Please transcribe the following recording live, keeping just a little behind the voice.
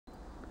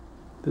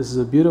This is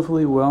a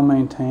beautifully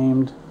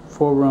well-maintained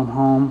 4-room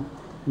home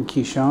in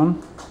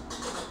Kishon.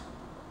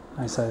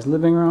 Nice sized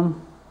living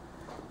room,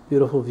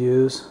 beautiful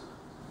views.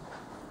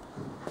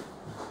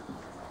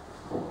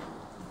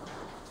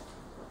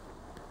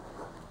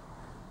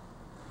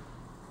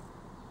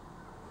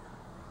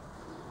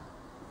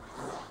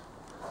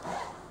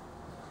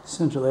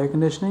 Central air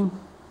conditioning.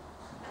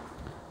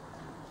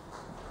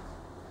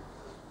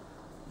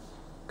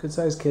 Good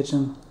sized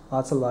kitchen,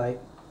 lots of light.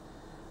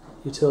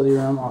 Utility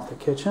room off the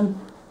kitchen.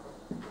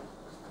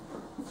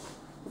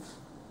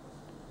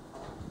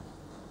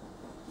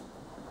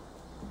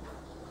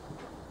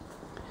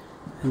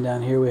 And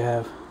down here we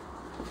have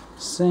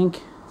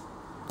sink,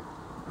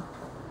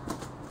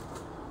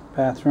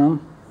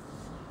 bathroom.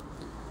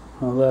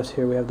 On the left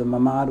here we have the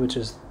mamad, which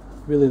is a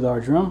really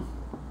large room.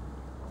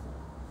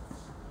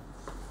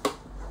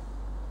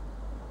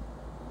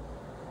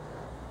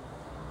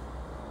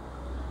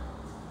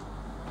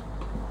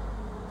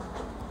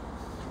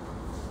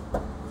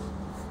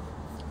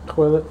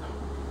 Toilet.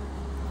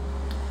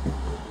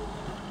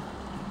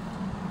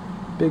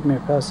 Big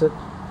mirror. A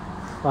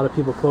lot of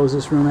people close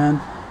this room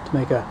in to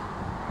make a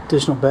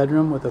additional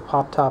bedroom with a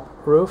pop-top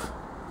roof.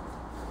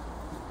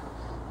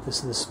 This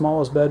is the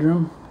smallest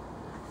bedroom,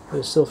 but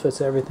it still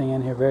fits everything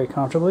in here very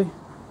comfortably.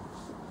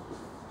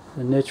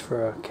 A niche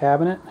for a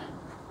cabinet.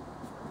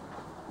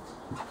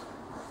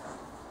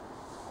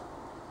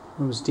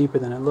 Room is deeper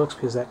than it looks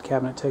because that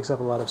cabinet takes up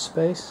a lot of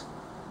space.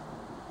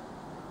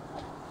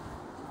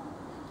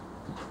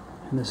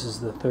 And this is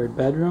the third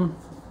bedroom.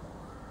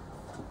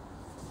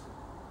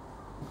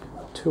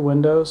 2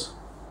 windows,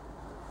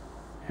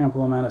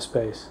 ample amount of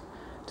space.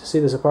 To see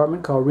this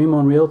apartment, call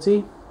Rimon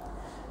Realty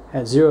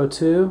at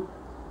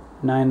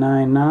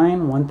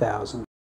 02-999-1000.